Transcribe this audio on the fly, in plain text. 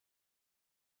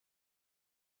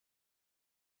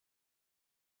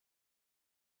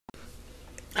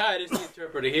Hi, this is the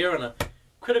interpreter here on a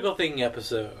critical thinking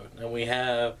episode, and we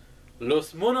have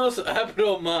Los Monos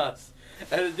Abro Más,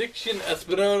 an addiction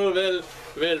español vel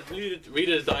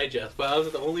Reader's Digest. Wow, that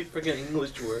was the only freaking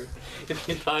English word in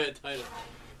the entire title.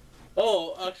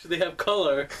 Oh, actually, they have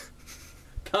color.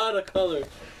 Tada color.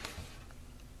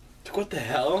 What the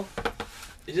hell?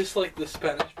 Is this like the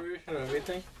Spanish version of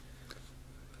everything?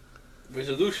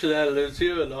 Resolution,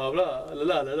 blah blah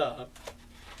la la la.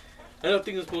 I don't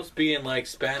think it's supposed to be in like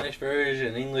Spanish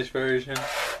version, English version,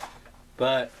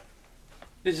 but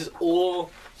this is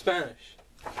all Spanish.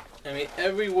 I mean,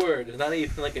 every word is not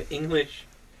even like an English.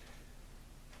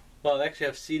 Well, they actually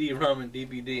have CD-ROM and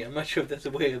DVD. I'm not sure if that's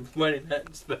a way of writing that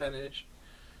in Spanish.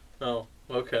 Oh,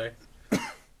 okay.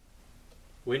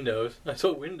 Windows. I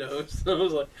saw Windows. I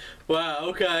was like, wow,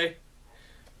 okay.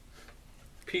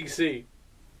 PC.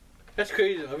 That's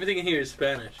crazy. Everything in here is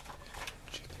Spanish.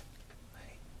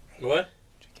 What?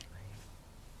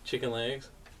 Chicken legs?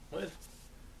 What?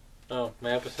 Oh,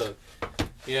 my episode.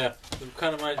 Yeah, it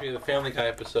kind of reminds me of the Family Guy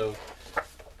episode.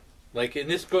 Like, in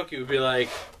this book, it would be like,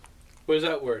 what is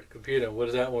that word? Computer. What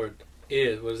is that word?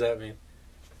 Is. What does that mean?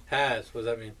 Has. What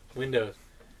does that mean? Windows.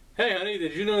 Hey, honey,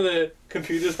 did you know that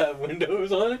computers have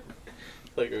windows on it?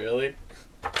 It's like, really?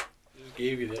 I just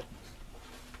gave you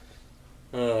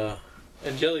that.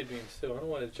 And jelly beans, too. I don't know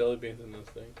why there's jelly beans in this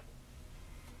thing.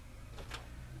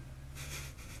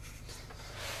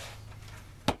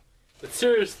 But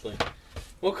seriously,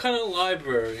 what kind of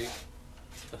library,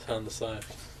 that's on the side,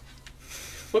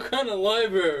 what kind of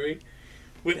library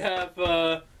would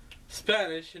have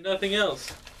Spanish and nothing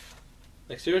else?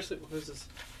 Like, seriously, what is this?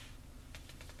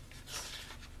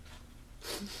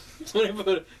 Somebody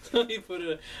put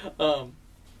a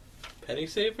penny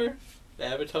saver, the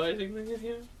advertising thing in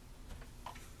here.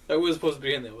 That was supposed to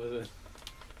be in there, wasn't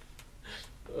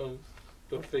it?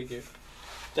 Go figure.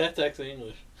 That's actually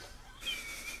English.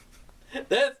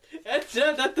 That's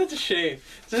a shame.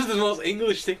 This is the most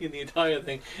English thing in the entire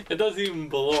thing. It doesn't even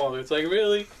belong. It's like,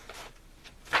 really?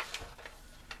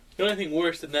 The only thing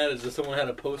worse than that is if someone had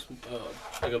a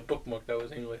like a bookmark that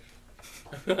was English.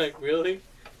 I'm like, really?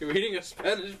 You're reading a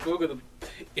Spanish book with an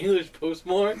English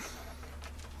postmark?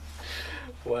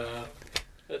 Wow.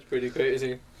 That's pretty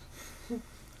crazy.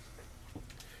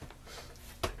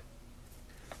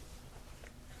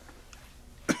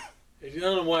 I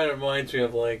don't know why it reminds me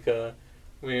of like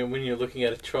when you're looking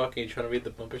at a truck and you're trying to read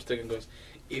the bumper sticker and goes,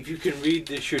 if you can read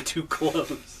this, you're too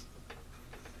close.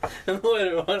 I don't know what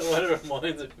it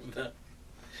reminds me of that.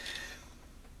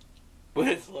 But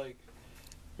it's like,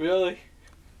 really?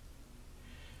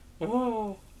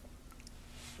 Oh,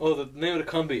 the name of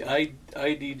the company,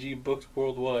 IDG Books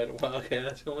Worldwide. Wow, okay,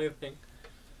 that's the only thing.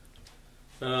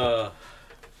 I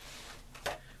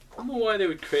don't know why they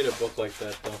would create a book like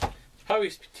that, though.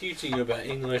 Probably teaching you about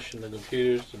English and the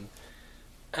computers and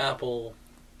Apple.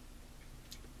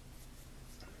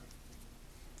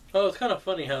 Oh, it's kind of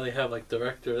funny how they have like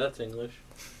director, that's English.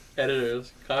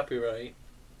 Editors, copyright.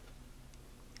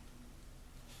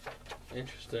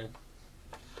 Interesting.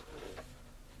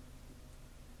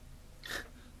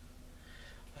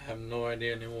 I have no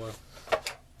idea anymore.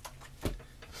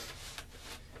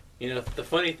 You know, the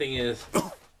funny thing is,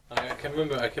 I can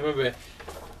remember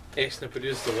asking the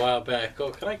producers a while back,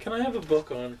 oh, can I have a book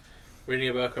on reading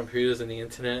about computers and the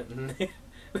internet? And they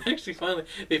actually finally,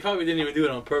 they probably didn't even do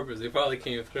it on purpose. They probably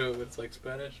came through, but it's like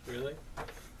Spanish, really?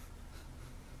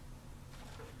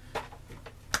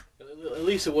 At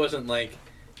least it wasn't like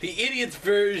the idiot's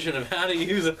version of how to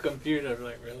use a computer.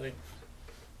 Like, really?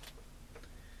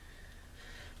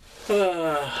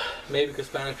 Maybe because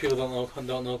Spanish people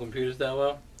don't know computers that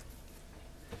well.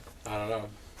 I don't know.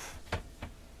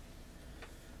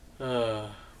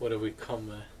 What do we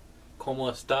come? ¿Cómo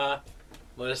está?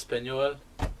 What español?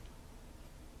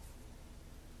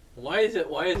 Why is it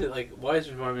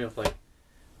remind me of like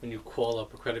when you call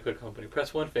up a credit card company?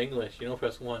 Press 1 for English. You don't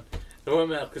press 1.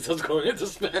 Normal, because I was going into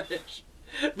Spanish.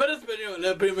 But español,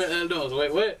 la primera dos.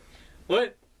 Wait,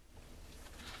 what?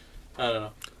 I don't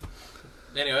know.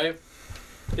 Anyway,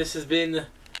 this has been the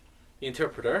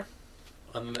interpreter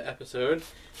on the episode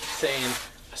saying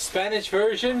a Spanish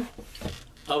version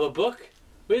of a book.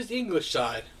 Where's the English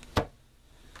side?